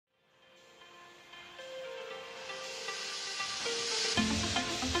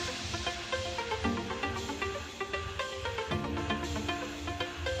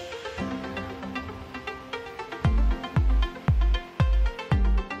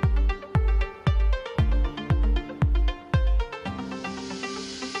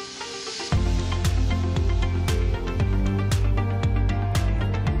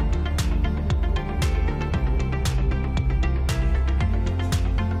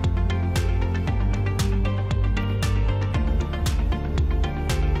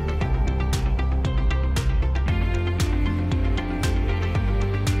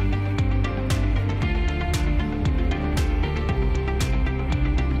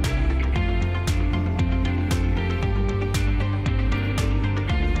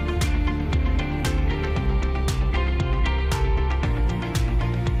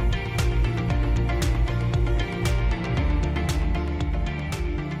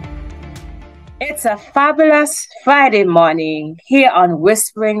It's a fabulous Friday morning here on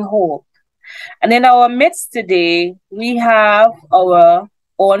Whispering Hope. And in our midst today, we have our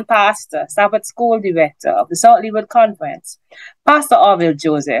own pastor, Sabbath School Director of the South Leeward Conference, Pastor Orville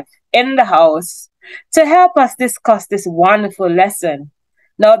Joseph, in the house to help us discuss this wonderful lesson.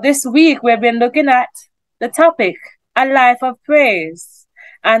 Now, this week, we've been looking at the topic, a life of praise.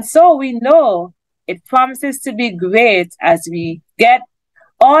 And so we know it promises to be great as we get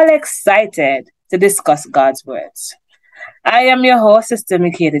all excited to discuss God's words. I am your host, Sister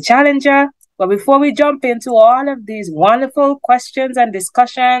Mickey the Challenger. But before we jump into all of these wonderful questions and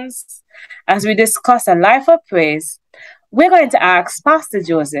discussions, as we discuss a life of praise, we're going to ask Pastor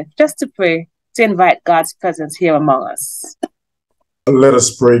Joseph just to pray to invite God's presence here among us. Let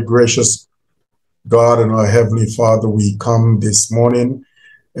us pray. Gracious God and our Heavenly Father, we come this morning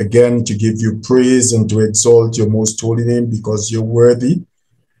again to give you praise and to exalt your most holy name because you're worthy.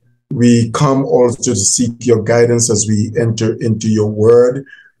 We come also to seek your guidance as we enter into your word.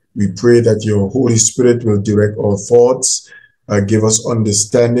 We pray that your Holy Spirit will direct our thoughts, give us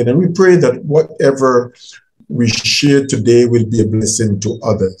understanding, and we pray that whatever we share today will be a blessing to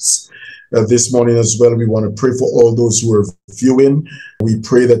others. This morning as well, we want to pray for all those who are viewing. We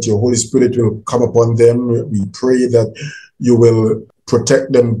pray that your Holy Spirit will come upon them. We pray that you will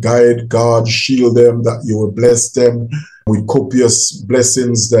protect them, guide, guard, shield them, that you will bless them with copious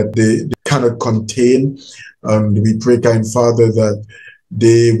blessings that they cannot contain. And we pray, kind Father, that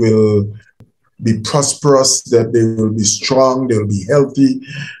they will be prosperous, that they will be strong, they will be healthy,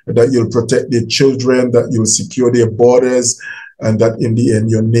 that you'll protect their children, that you'll secure their borders, and that in the end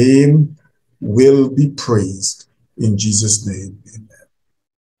your name will be praised. In Jesus' name, amen.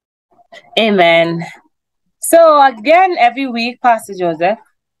 Amen. So again, every week, Pastor Joseph,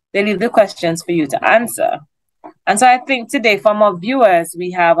 they leave the questions for you to answer. And so I think today from our viewers,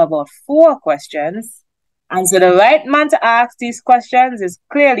 we have about 4 questions. And so the right man to ask these questions is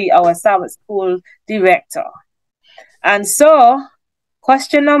clearly our Sabbath School Director. And so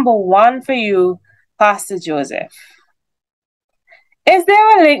question number 1 for you, Pastor Joseph. Is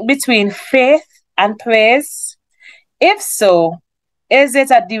there a link between faith and praise? If so, is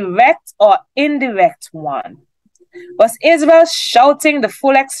it a direct or indirect one? Was Israel shouting the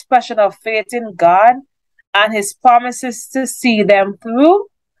full expression of faith in God and his promises to see them through?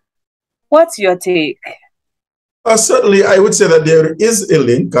 What's your take? Certainly, I would say that there is a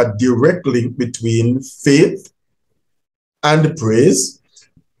link, a direct link between faith and praise.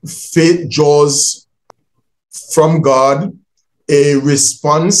 Faith draws from God a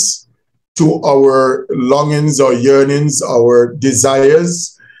response to our longings, our yearnings, our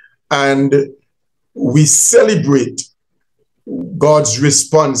desires, and we celebrate God's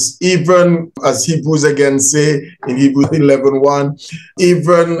response, even as Hebrews again say in Hebrews 11:1,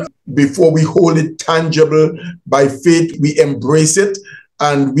 even before we hold it tangible by faith, we embrace it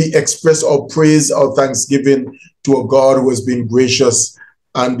and we express our praise, our thanksgiving to a God who has been gracious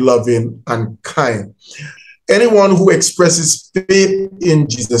and loving and kind. Anyone who expresses faith in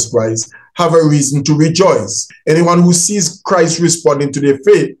Jesus Christ have a reason to rejoice. Anyone who sees Christ responding to their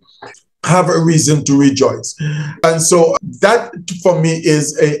faith have a reason to rejoice. And so that for me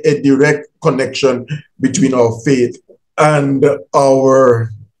is a direct connection between our faith and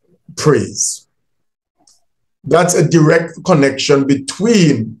our praise. That's a direct connection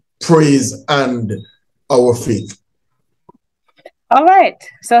between praise and our faith. All right.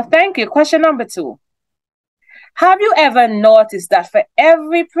 So thank you. Question number 2. Have you ever noticed that for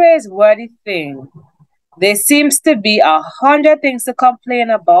every praiseworthy thing, there seems to be 100 things to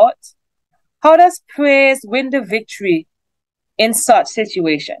complain about? How does praise win the victory in such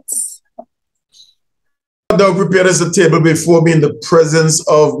situations? Thou preparest a table before me in the presence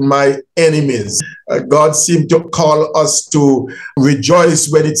of my enemies. God seemed to call us to rejoice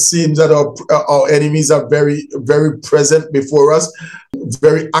when it seems that our enemies are very, very present before us,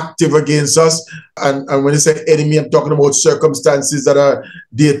 very active against us. And when I say enemy, I'm talking about circumstances that are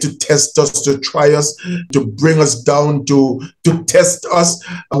there to test us, to try us, to bring us down, to test us.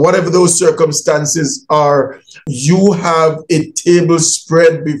 Whatever those circumstances are, you have a table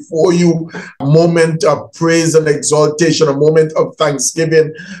spread before you, a moment of praise and exaltation, a moment of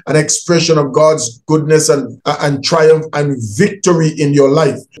thanksgiving, an expression of God's goodness and triumph and victory in your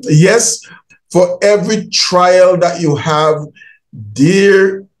life. Yes, for every trial that you have,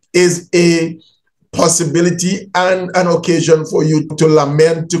 there is a possibility and an occasion for you to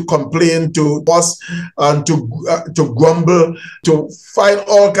lament, to complain, to fuss, and to grumble, to find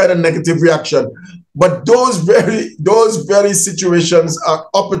all kind of negative reaction. But those very situations are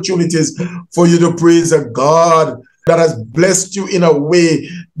opportunities for you to praise a God that has blessed you in a way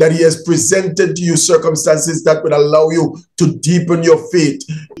that he has presented to you circumstances that would allow you to deepen your faith,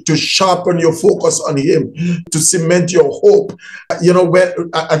 to sharpen your focus on him, to cement your hope. You know, when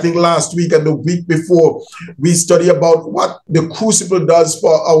I think last week and the week before, we study about what the crucible does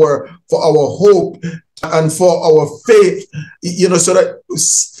for our hope and for our faith, you know, so that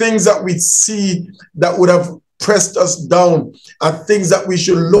things that we see that would have pressed us down are things that we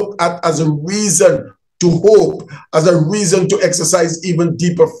should look at as a reason to hope, as a reason to exercise even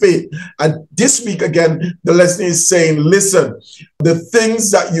deeper faith. And this week again, the lesson is saying, listen, the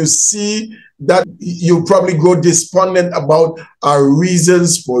things that you see that you probably grow despondent about are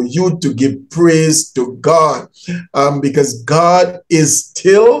reasons for you to give praise to God, because God is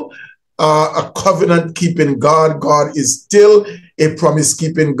still a covenant-keeping God. God is still a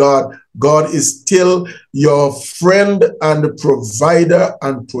promise-keeping God. God is still your friend and provider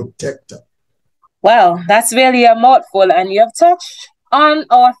and protector. Well, that's really a mouthful, and you have touched on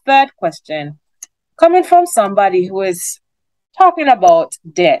our third question, coming from somebody who is talking about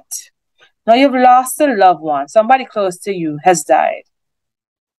death. Now you've lost a loved one, somebody close to you has died.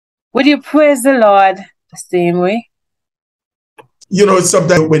 Would you praise the Lord the same way? You know,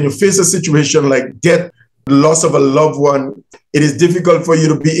 sometimes when you face a situation like death, loss of a loved one, it is difficult for you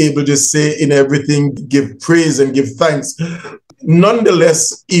to be able to say in everything, give praise and give thanks.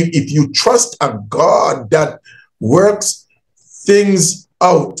 Nonetheless, if you trust a God that works things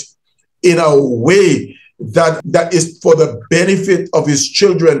out in a way that is for the benefit of his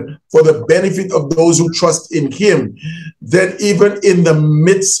children, for the benefit of those who trust in him, then even in the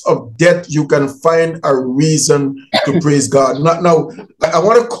midst of death, you can find a reason to praise God. Now, I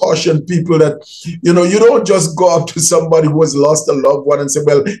want to caution people that, you know, you don't just go up to somebody who has lost a loved one and say,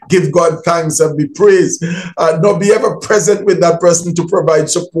 well, give God thanks and be praised. No, be ever present with that person to provide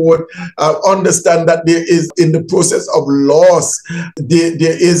support. Understand that there is, in the process of loss,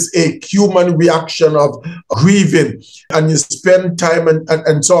 there is a human reaction of grieving, and you spend time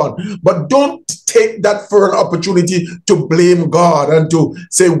and so on. But don't take that for an opportunity to blame God and to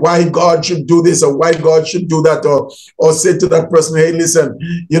say why God should do this or why God should do that, or say to that person, hey, listen,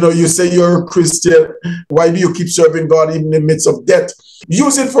 you know, you say you're a Christian, why do you keep serving God even in the midst of death?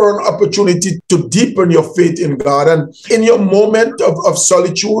 Use it for an opportunity to deepen your faith in God. And in your moment of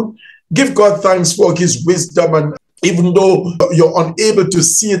solitude, give God thanks for his wisdom, and even though you're unable to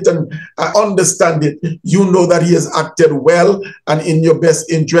see it and understand it, you know that he has acted well and in your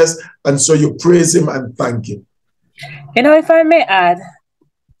best interest. And so you praise him and thank him. You know, if I may add,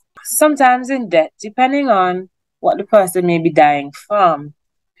 sometimes in death, depending on what the person may be dying from,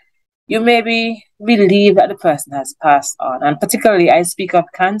 you may be relieved that the person has passed on. And particularly, I speak of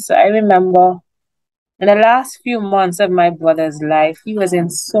cancer. I remember in the last few months of my brother's life, he was in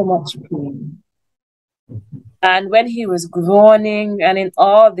so much pain. And when he was groaning and in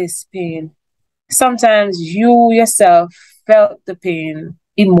all this pain, sometimes you yourself felt the pain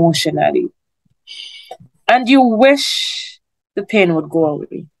emotionally. And you wish the pain would go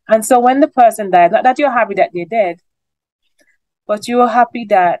away. And so when the person died, not that you're happy that they're dead, but you're happy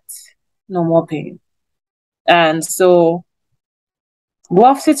that no more pain. And so,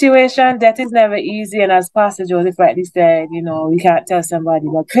 rough situation, death is never easy. And as Pastor Joseph rightly said, you know, you can't tell somebody,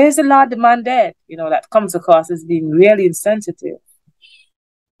 well, praise the Lord, the man dead. You know, that comes across as being really insensitive.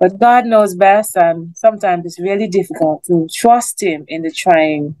 But God knows best, and sometimes it's really difficult to trust him in the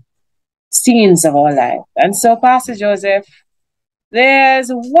trying scenes of our life. And so, Pastor Joseph, there's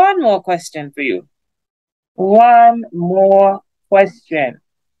one more question for you. One more question.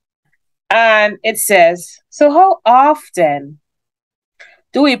 And it says, so how often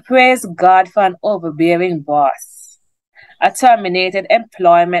do we praise God for an overbearing boss, a terminated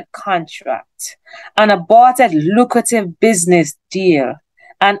employment contract, an aborted lucrative business deal,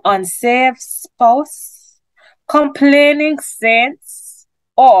 an unsaved spouse, complaining saints,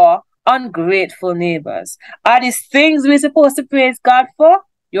 or ungrateful neighbors? Are these things we're supposed to praise God for?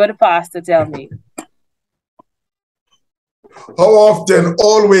 You're the pastor, tell me. How often?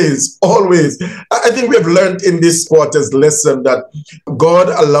 Always, always. I think we have learned in this quarter's lesson that God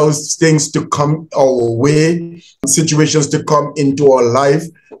allows things to come our way, situations to come into our life,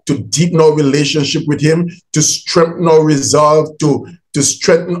 to deepen our relationship with him, to strengthen our resolve, to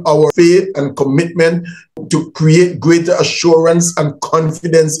strengthen our faith and commitment, to create greater assurance and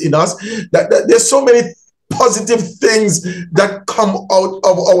confidence in us. That there's so many positive things that come out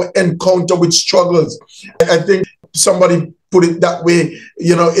of our encounter with struggles. I think somebody put it that way,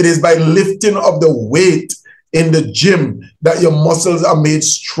 you know, it is by lifting of the weight in the gym that your muscles are made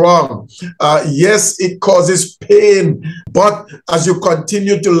strong. Yes, it causes pain, but as you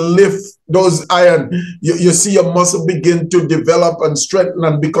continue to lift those iron, you see your muscle begin to develop and strengthen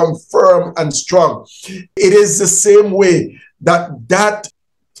and become firm and strong. It is the same way that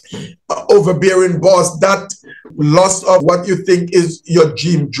overbearing boss, that loss of what you think is your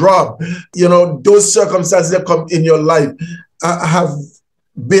dream job, those circumstances that come in your life have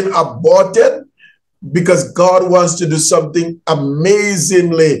been aborted because God wants to do something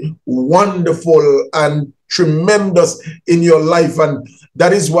amazingly wonderful and tremendous in your life. And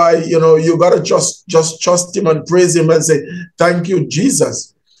that is why, you got to just trust him and praise him and say, thank you,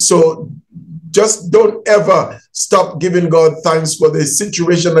 Jesus. So just don't ever stop giving God thanks for the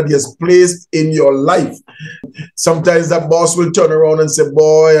situation that he has placed in your life. Sometimes that boss will turn around and say,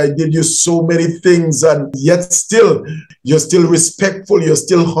 boy, I did you so many things, and yet still, you're still respectful, you're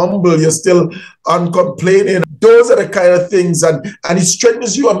still humble, you're still uncomplaining. Those are the kind of things, and it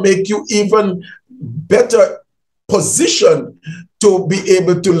strengthens you and make you even better positioned to be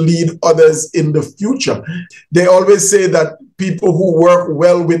able to lead others in the future. They always say that people who work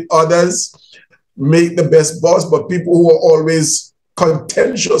well with others make the best boss, but people who are always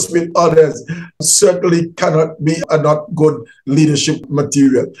contentious with others certainly cannot be a not good leadership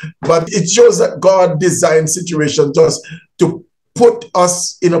material. But it shows that God designed situations just to put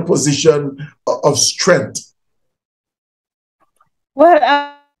us in a position of strength. Well,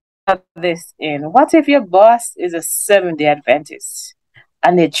 I'll add this in. What if your boss is a Seventh-day Adventist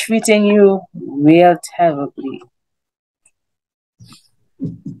and they're treating you real terribly?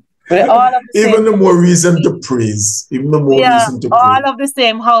 Even the more reason to praise. Even the more reason to praise. All of the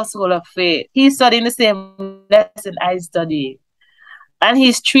same household of faith. He's studying the same lesson I study. And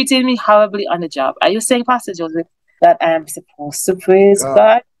he's treating me horribly on the job. Are you saying, Pastor Joseph, that I am supposed to praise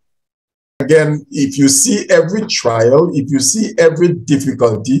God? Again, if you see every trial, if you see every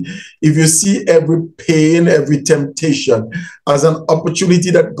difficulty, if you see every pain, every temptation as an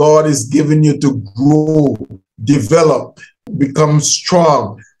opportunity that God is giving you to grow, develop, become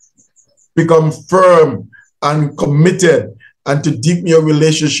strong, become firm and committed, and to deepen your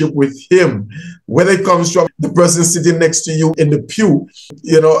relationship with him, whether it comes from the person sitting next to you in the pew,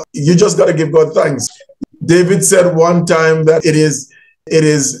 you just got to give God thanks. David said one time that it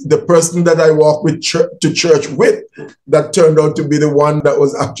is the person that I walk with to church with that turned out to be the one that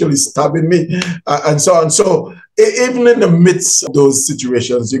was actually stabbing me, and so on. So even in the midst of those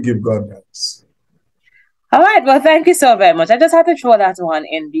situations, you give God thanks. All right. Well, thank you so very much. I just had to throw that one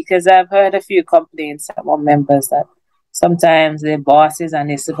in because I've heard a few complaints from members that sometimes their bosses and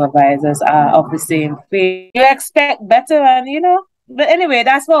their supervisors are of the same faith. You expect better, and but anyway,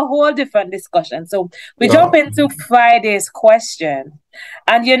 that's a whole different discussion. So we jump into Friday's question.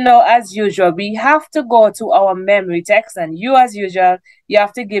 And as usual, we have to go to our memory text, and you, as usual, you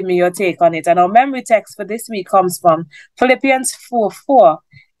have to give me your take on it. And our memory text for this week comes from Philippians 4:4.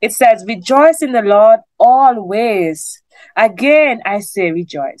 It says, rejoice in the Lord always. Again, I say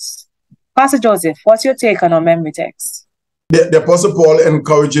rejoice. Pastor Joseph, what's your take on our memory text? The Apostle Paul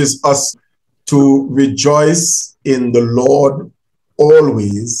encourages us to rejoice in the Lord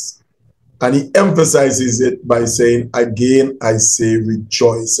always. And he emphasizes it by saying, again, I say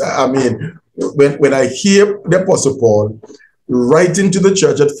rejoice. I mean, when I hear the Apostle Paul writing to the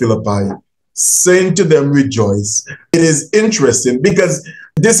church at Philippi, saying to them, rejoice, it is interesting because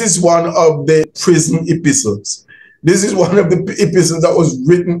this is one of the prison epistles. This is one of the epistles that was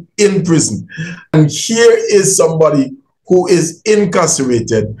written in prison. And here is somebody who is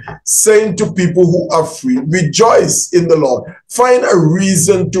incarcerated, saying to people who are free, rejoice in the Lord. Find a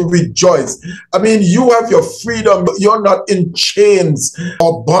reason to rejoice. I mean, you have your freedom. You're not in chains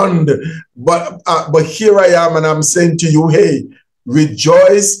or bond. But here I am, and I'm saying to you, hey,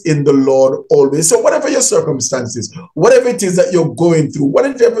 rejoice in the Lord always. So whatever your circumstances, whatever it is that you're going through,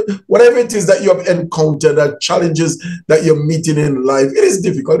 whatever it is that you have encountered, that challenges that you're meeting in life, it is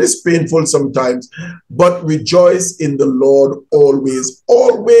difficult, it's painful sometimes, but rejoice in the Lord always.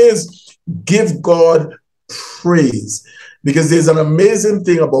 Always give God praise, because there's an amazing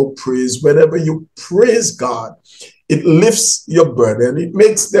thing about praise. Whenever you praise God, it lifts your burden. It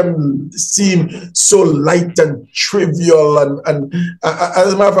makes them seem so light and trivial. And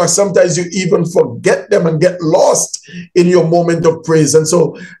as a matter of fact, sometimes you even forget them and get lost in your moment of praise. And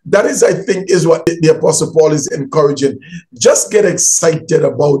so that is, I think, is what the Apostle Paul is encouraging. Just get excited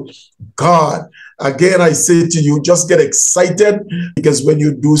about God. Again, I say to you, just get excited, because when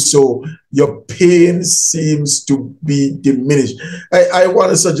you do so, your pain seems to be diminished. I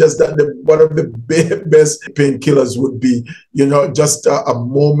want to suggest that one of the best painkillers would be, just a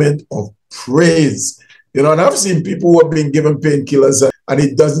moment of praise. You know, and I've seen people who have been given painkillers and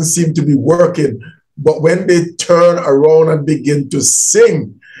it doesn't seem to be working. But when they turn around and begin to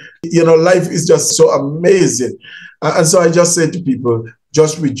sing, you know, life is just so amazing. And so I just say to people,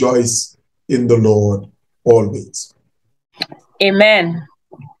 just rejoice in the Lord always. Amen.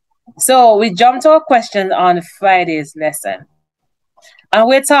 So we jump to a question on Friday's lesson. And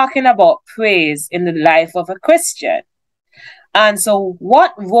we're talking about praise in the life of a Christian. And so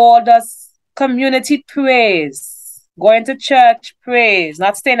what role does community praise, going to church praise,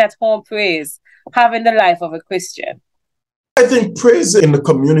 not staying at home praise, have in the life of a Christian? I think praise in the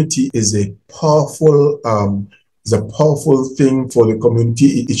community is a powerful thing for the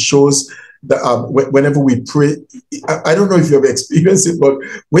community. It shows that whenever we pray, I don't know if you have experienced it, but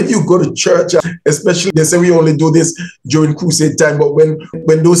when you go to church, especially they say we only do this during crusade time, but when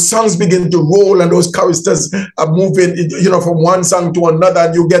those songs begin to roll and those choristers are moving, you know, from one song to another,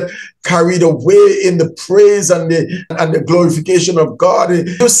 and you get carried away in the praise and the glorification of God,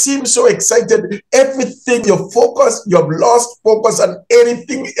 you seem so excited. Everything, you have lost focus on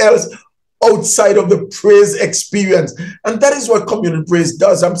anything else outside of the praise experience. And that is what community praise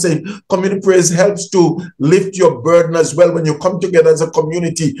does. I'm saying community praise helps to lift your burden as well. When you come together as a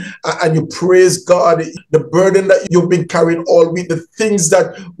community and you praise God, the burden that you've been carrying all week, the things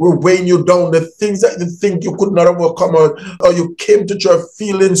that were weighing you down, the things that you think you could not overcome, or you came to church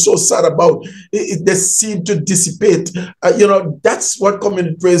feeling so sad about, they seem to dissipate. You know, that's what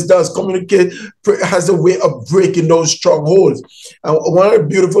community praise does. Community has a way of breaking those strongholds. And one of the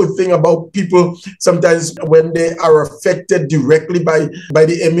beautiful things about people sometimes when they are affected directly by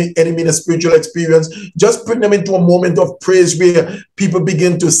the enemy in a spiritual experience, just bring them into a moment of praise where people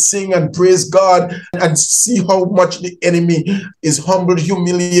begin to sing and praise God and see how much the enemy is humbled,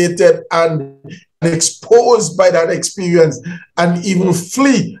 humiliated, and exposed by that experience, and even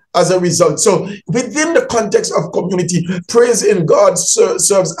flee as a result. So within the context of community, praise in God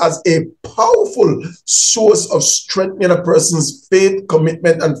serves as a powerful source of strengthening a person's faith,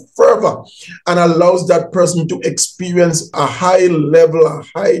 commitment, and fervor, and allows that person to experience a high level, a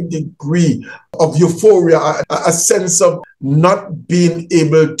high degree of euphoria, a sense of not being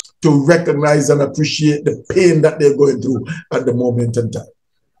able to recognize and appreciate the pain that they're going through at the moment in time.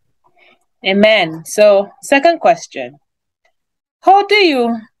 Amen. So, second question. How do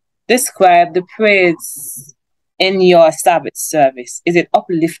you describe the praise in your Sabbath service? Is it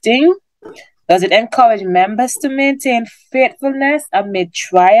uplifting? Does it encourage members to maintain faithfulness amid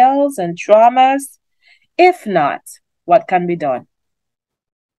trials and traumas? If not, what can be done?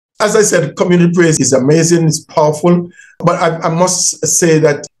 As I said, community praise is amazing, it's powerful, but I must say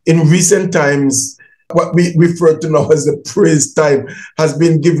that in recent times, what we refer to now as the praise time has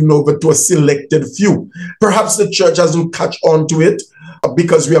been given over to a selected few. Perhaps the church hasn't catch on to it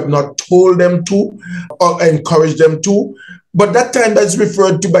because we have not told them to or encouraged them to. But that time that's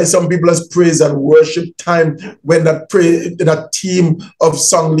referred to by some people as praise and worship time, when that team of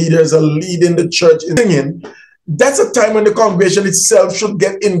song leaders are leading the church in singing, that's a time when the congregation itself should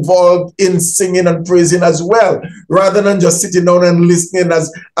get involved in singing and praising as well, rather than just sitting down and listening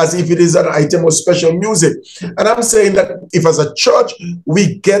as if it is an item of special music. And I'm saying that if as a church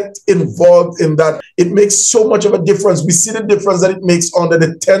we get involved in that, it makes so much of a difference. We see the difference that it makes under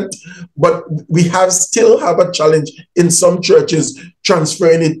the tent, but we still have a challenge in some churches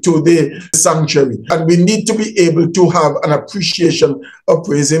transferring it to the sanctuary. And we need to be able to have an appreciation of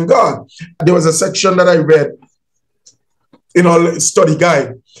praising God. There was a section that I read in our study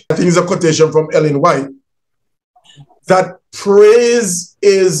guide, I think it's a quotation from Ellen White, that praise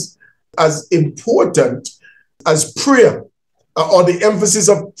is as important as prayer, or the emphasis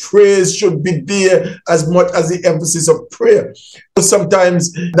of praise should be there as much as the emphasis of prayer.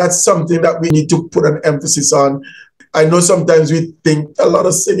 Sometimes that's something that we need to put an emphasis on. I know sometimes we think a lot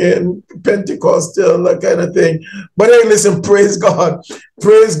of singing, Pentecostal, that kind of thing. But hey, listen, praise God.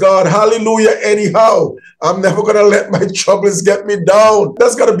 Praise God. Hallelujah anyhow. I'm never going to let my troubles get me down.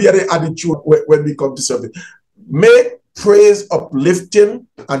 That's got to be the attitude when we come to service. Make praise uplifting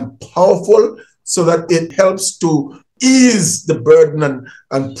and powerful so that it helps to ease the burden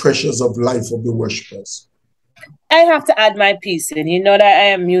and pressures of life of the worshipers. I have to add my piece in. You know that I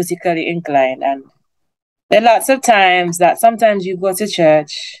am musically inclined, and there are lots of times that sometimes you go to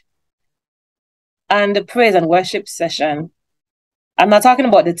church and the praise and worship session, I'm not talking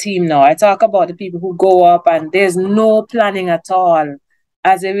about the team now, I talk about the people who go up and there's no planning at all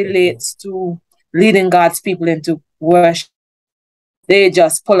as it relates to leading God's people into worship. They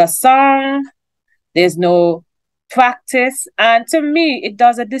just pull a song, there's no practice, and to me, it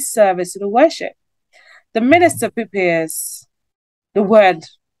does a disservice to the worship. The minister prepares the word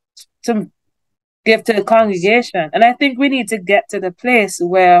to give to the congregation. And I think we need to get to the place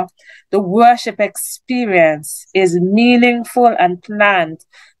where the worship experience is meaningful and planned.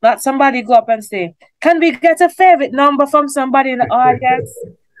 Not somebody go up and say, can we get a favorite number from somebody in the audience?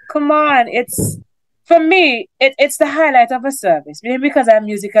 Come on, it's for me, it's the highlight of a service, maybe because I'm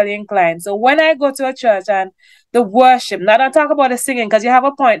musically inclined. So when I go to a church and the worship, now don't talk about the singing, because you have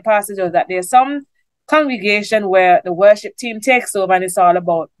a point, Pastor Joe, that there's some congregation where the worship team takes over and it's all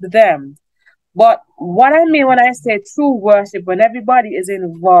about them. But what I mean when I say true worship, when everybody is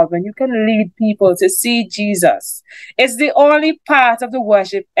involved, when you can lead people to see Jesus, it's the only part of the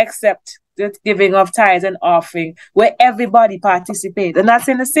worship except the giving of tithes and offering where everybody participates, and that's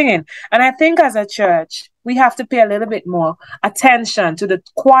in the singing. And I think as a church, we have to pay a little bit more attention to the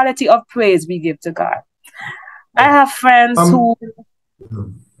quality of praise we give to God. I have friends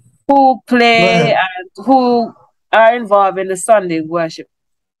who play and who are involved in the Sunday worship,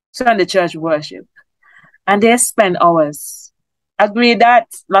 Sunday church worship, and they spend hours. Agree that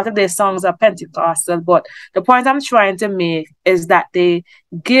a lot of their songs are Pentecostal, but the point I'm trying to make is that they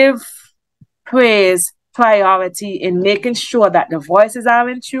give praise priority in making sure that the voices are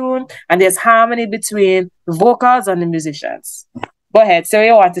in tune and there's harmony between the vocals and the musicians. Go ahead, say what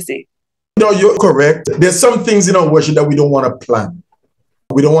you want to say. No, you're correct. There's some things in our worship that we don't want to plan.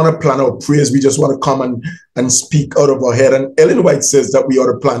 We don't want to plan our prayers. We just want to come and speak out of our head. And Ellen White says that we ought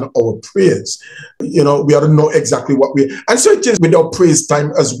to plan our prayers. You know, we ought to know exactly what we... And so it is with our praise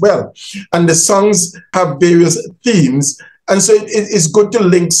time as well. And the songs have various themes. And so it's good to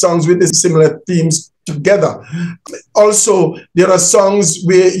link songs with the similar themes together. Also, there are songs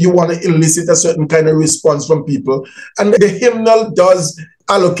where you want to elicit a certain kind of response from people. And the hymnal does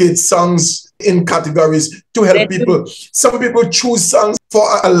allocate songs in categories to help people. Some people choose songs for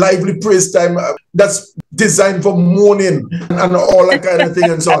a lively praise time that's designed for mourning and all that kind of thing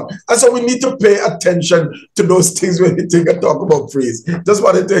and so on. And so we need to pay attention to those things when we think and talk about praise. Just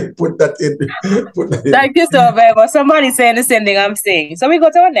wanted to put that in. Thank you so very much. Somebody's saying the same thing I'm saying. So we go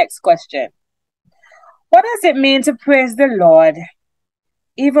to our next question. What does it mean to praise the Lord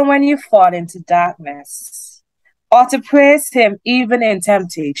even when you fall into darkness, or to praise him even in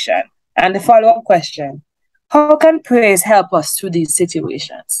temptation? And the follow-up question, how can praise help us through these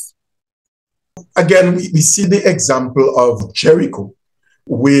situations? Again, we see the example of Jericho,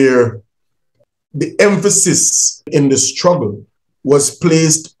 where the emphasis in the struggle was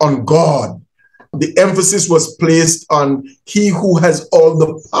placed on God. The emphasis was placed on he who has all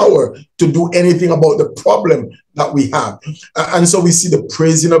the power to do anything about the problem that we have. And so we see the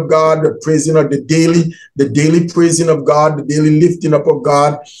praising of God, the praising of the daily praising of God, the daily lifting up of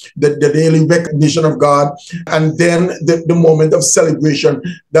God, the daily recognition of God, and then the moment of celebration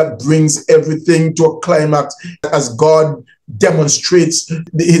that brings everything to a climax as God demonstrates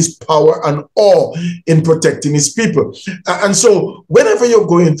his power and awe in protecting his people. And so whenever you're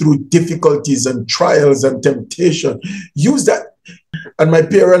going through difficulties and trials and temptation, use that. And my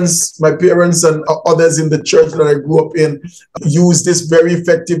parents and others in the church that I grew up in use this very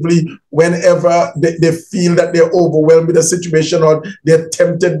effectively whenever they feel that they're overwhelmed with a situation or they're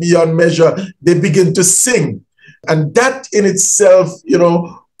tempted beyond measure. They begin to sing. And that in itself,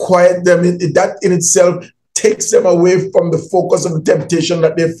 quiet them. That in itself takes them away from the focus of the temptation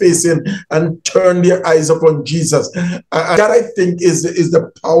that they're facing and turn their eyes upon Jesus. And that, I think, is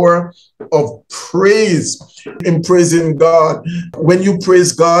the power of praise in praising God. When you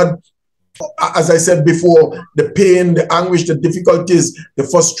praise God, as I said before, the pain, the anguish, the difficulties, the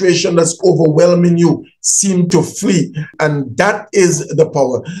frustration that's overwhelming you seem to flee. And that is the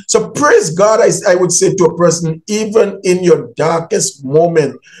power. So praise God, I would say to a person, even in your darkest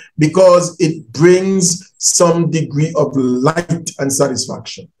moment, because it brings some degree of light and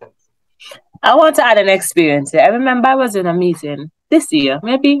satisfaction. I want to add an experience here. I remember I was in a meeting this year,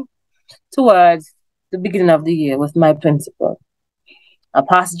 maybe towards the beginning of the year, with my principal.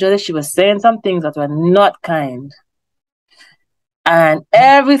 Pastor Jody, she was saying some things that were not kind. And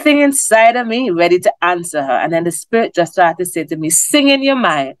everything inside of me ready to answer her. And then the Spirit just started to say to me, sing in your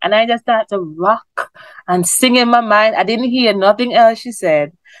mind. And I just started to rock and sing in my mind. I didn't hear nothing else she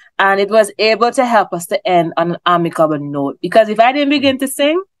said. And it was able to help us to end on an amicable note. Because if I didn't begin to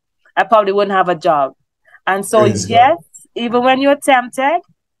sing, I probably wouldn't have a job. And so, yes, even when you're tempted,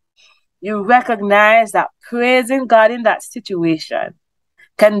 you recognize that praising God in that situation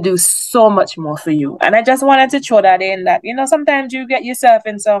can do so much more for you. And I just wanted to throw that in, that, sometimes you get yourself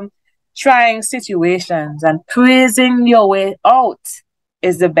in some trying situations, and praising your way out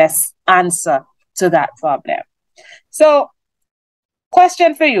is the best answer to that problem. So,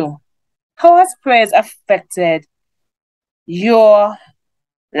 question for you. How has praise affected your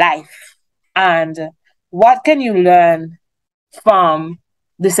life? And what can you learn from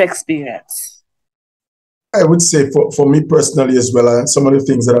this experience? I would say for me personally as well, and some of the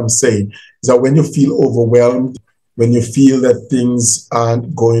things that I'm saying is that when you feel overwhelmed, when you feel that things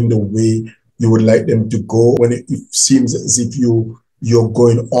aren't going the way you would like them to go, when it seems as if you're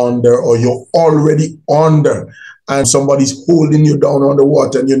going under or you're already under and somebody's holding you down on the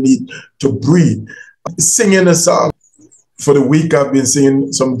water and you need to breathe, singing a song. For the week, I've been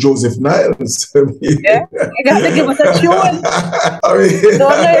singing some Joseph Niles. Yeah, you got to give us a tune. I mean,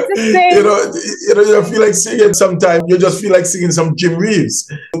 Don't know to sing. You feel like singing sometimes. You just feel like singing some Jim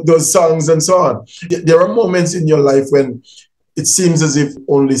Reeves, those songs and so on. There are moments in your life when it seems as if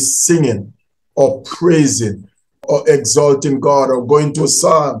only singing or praising or exalting God or going to a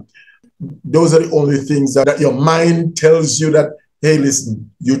psalm, those are the only things that your mind tells you that, hey,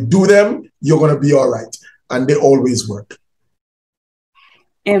 listen, you do them, you're going to be all right. And they always work.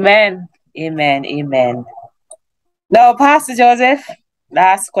 Amen. Amen. Amen. Now, Pastor Joseph,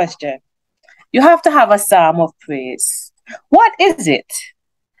 last question. You have to have a psalm of praise. What is it?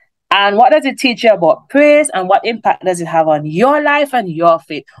 And what does it teach you about praise? And what impact does it have on your life and your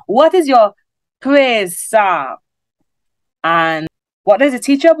faith? What is your praise psalm? And what does it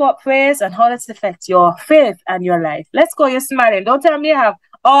teach you about praise? And how does it affect your faith and your life? Let's go, you're smiling. Don't tell me you have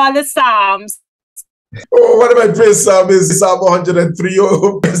all the psalms. Oh, one of my praise psalm is Psalm 103.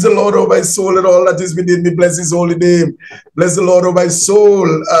 Oh, bless the Lord, oh my soul, and all that is within me. Bless his holy name. Bless the Lord, oh my soul,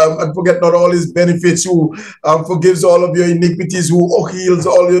 and forget not all his benefits, who forgives all of your iniquities, who heals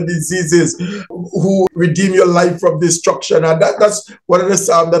all your diseases, who redeem your life from destruction. And that's one of the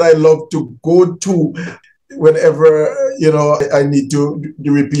psalms that I love to go to whenever I need to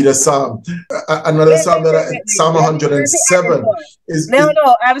repeat a psalm. Another psalm Psalm 107 is. No,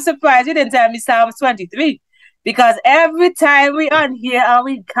 I'm surprised you didn't tell me Psalm 23, because every time we on here and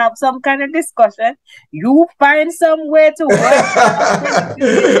we have some kind of discussion, you find some way to work.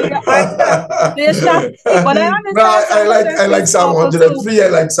 But I like Psalm 103. I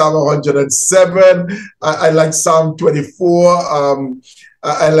like Psalm 107. I like Psalm 24.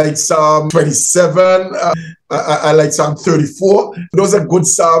 I like Psalm 27. I like Psalm 34. Those are good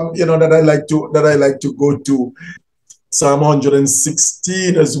psalms, that I like to go to. Psalm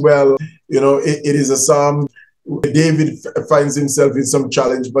 116 as well. It is a psalm where David finds himself in some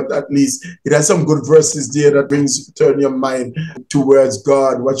challenge, but at least it has some good verses there that turn your mind towards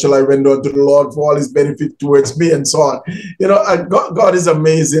God. What shall I render unto the Lord for all his benefit towards me, and so on. And God is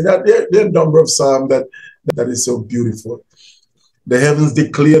amazing. There are a number of psalms that is so beautiful. The heavens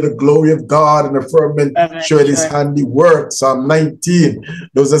declare the glory of God, and the firmament showing his handiwork. Psalm 19.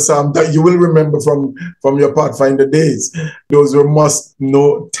 Those are psalms that you will remember from your Pathfinder days. Those were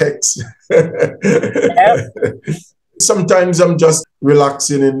must-know texts. Sometimes I'm just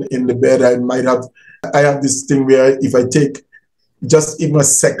relaxing in the bed. I have this thing where if I take just even a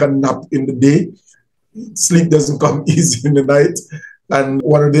second nap in the day, sleep doesn't come easy in the night. And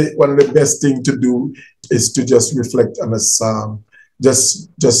one of the best things to do is to just reflect on a psalm. Just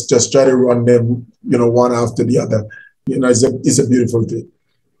try to run them, one after the other. It's a beautiful thing.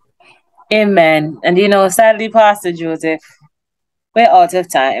 Amen. And sadly, Pastor Joseph, we're out of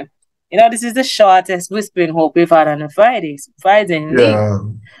time. This is the shortest Whispering Hope we've had on a Friday, surprisingly. Yeah.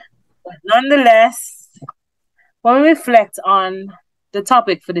 But nonetheless, when we reflect on the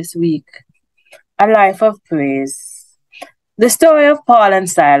topic for this week, a life of praise, the story of Paul and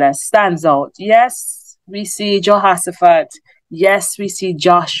Silas stands out. Yes, we see Jehoshaphat. Yes, we see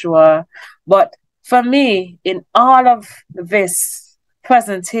Joshua. But for me, in all of this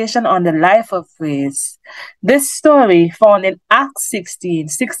presentation on the life of praise, this story found in Acts 16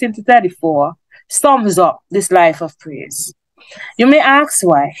 to 34, sums up this life of praise. You may ask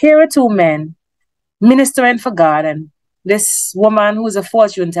why. Here are two men ministering for God, and this woman who's a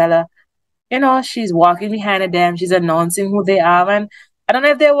fortune teller, she's walking behind them, she's announcing who they are, and I don't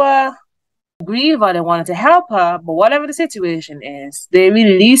know if they were grieved or they wanted to help her, but whatever the situation is, they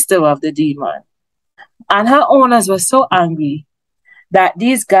released her of the demon. And her owners were so angry that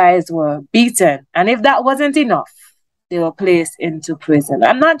these guys were beaten. And if that wasn't enough, they were placed into prison.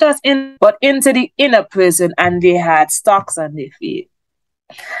 And not just but into the inner prison, and they had stocks on their feet.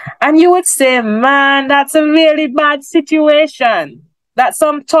 And you would say, man, that's a really bad situation. That's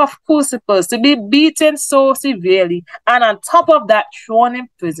some tough crucibles. To be beaten so severely and on top of that thrown in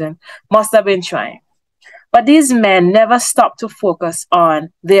prison must have been trying. But these men never stopped to focus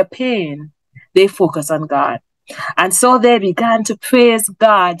on their pain. They focused on God. And so they began to praise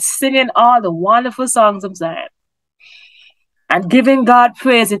God, singing all the wonderful songs of Zion and giving God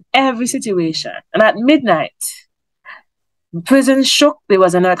praise in every situation. And at midnight, the prison shook. There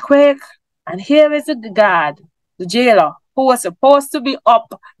was an earthquake. And here is the guard, the jailer, who was supposed to be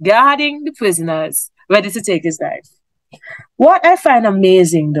up guarding the prisoners, ready to take his life. What I find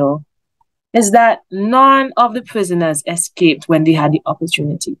amazing, though, is that none of the prisoners escaped when they had the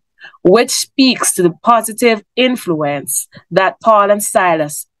opportunity, which speaks to the positive influence that Paul and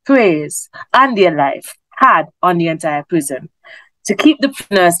Silas' praise and their life had on the entire prison, to keep the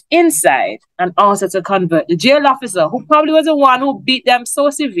prisoners inside and also to convert the jail officer, who probably was the one who beat them so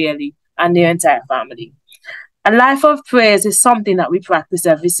severely, and their entire family. A life of praise is something that we practice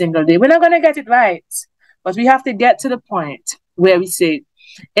every single day. We're not going to get it right, but we have to get to the point where we say,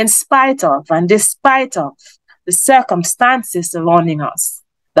 in spite of and despite of the circumstances surrounding us,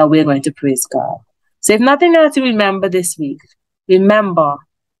 that we're going to praise God. So if nothing else to remember this week, remember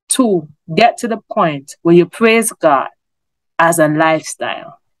to get to the point where you praise God as a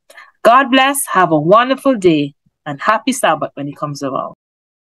lifestyle. God bless, have a wonderful day, and happy Sabbath when it comes around.